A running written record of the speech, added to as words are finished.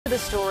The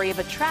story of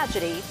a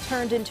tragedy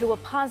turned into a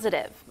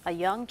positive. A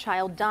young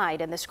child died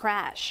in this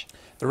crash.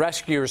 The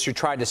rescuers who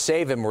tried to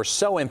save him were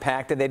so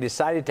impacted they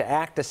decided to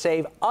act to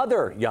save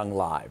other young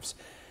lives.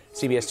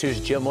 CBS 2's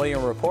Jim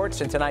William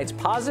reports in tonight's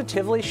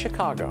Positively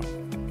Chicago.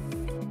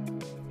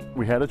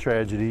 We had a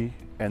tragedy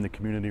and the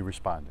community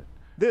responded.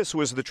 This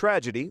was the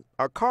tragedy,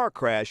 a car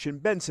crash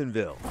in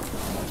Bensenville.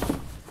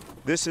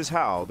 This is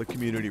how the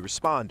community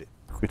responded.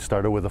 It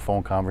started with a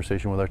phone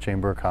conversation with our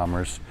Chamber of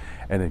Commerce,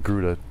 and it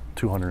grew to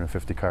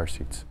 250 car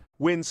seats.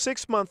 When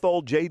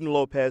 6-month-old Jaden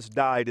Lopez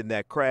died in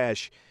that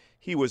crash,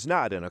 he was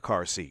not in a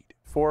car seat.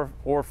 4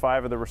 or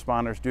 5 of the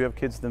responders do have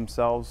kids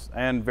themselves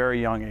and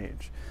very young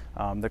age.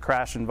 The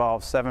crash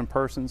involved 7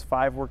 persons,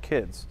 5 were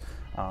kids.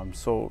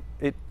 So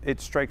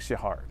it strikes you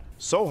hard.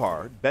 So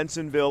hard,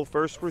 Bensenville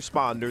first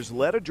responders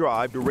led a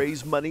drive to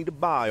raise money to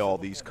buy all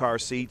these car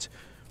seats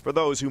for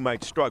those who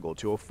might struggle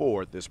to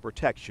afford this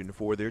protection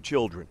for their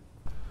children.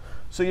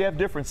 So you have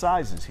different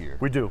sizes here.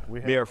 We do.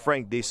 Mayor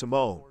Frank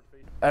DeSimone.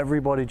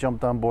 Everybody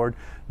jumped on board.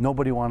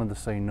 Nobody wanted to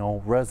say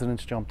no.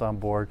 Residents jumped on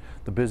board.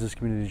 The business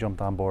community jumped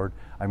on board.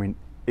 I mean,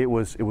 it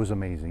was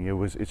amazing.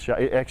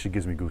 It actually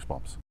gives me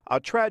goosebumps. A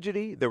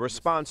tragedy, the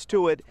response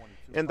to it,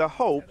 and the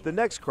hope the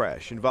next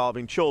crash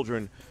involving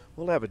children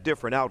will have a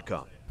different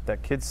outcome.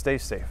 That kids stay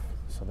safe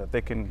so that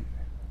they can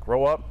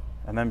grow up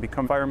and then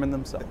become firemen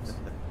themselves.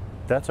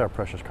 That's our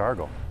precious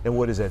cargo. And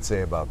what does that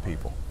say about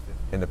people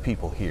and the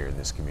people here in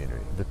this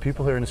community? The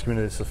people here in this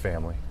community, it's a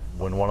family.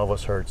 When one of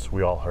us hurts,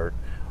 we all hurt.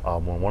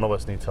 When one of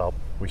us needs help,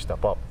 we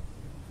step up.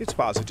 It's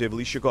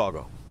Positively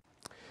Chicago.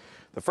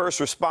 The first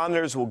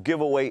responders will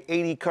give away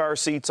 80 car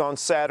seats on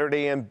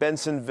Saturday in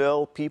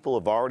Bensenville. People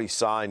have already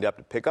signed up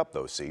to pick up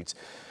those seats.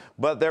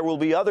 But there will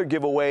be other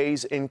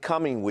giveaways in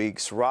coming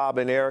weeks. Rob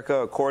and Erica,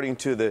 according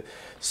to the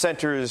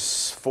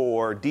Centers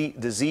for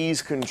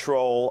Disease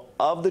Control,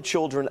 of the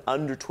children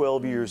under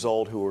 12 years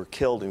old who were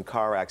killed in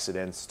car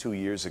accidents 2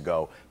 years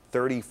ago,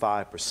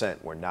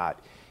 35% were not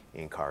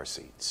in car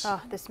seats.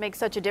 Oh, this makes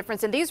such a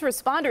difference. And these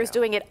responders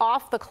doing it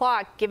off the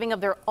clock, giving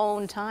of their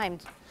own time.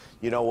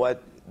 You know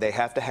what? They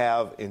have to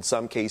have, in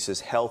some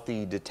cases,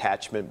 healthy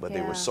detachment, but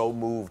they were so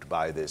moved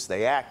by this,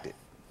 they acted.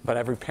 But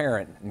every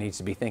parent needs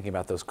to be thinking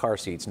about those car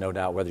seats, no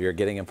doubt, whether you're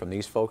getting them from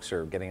these folks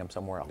or getting them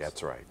somewhere else.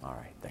 That's right. All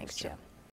right. Thanks, Jim.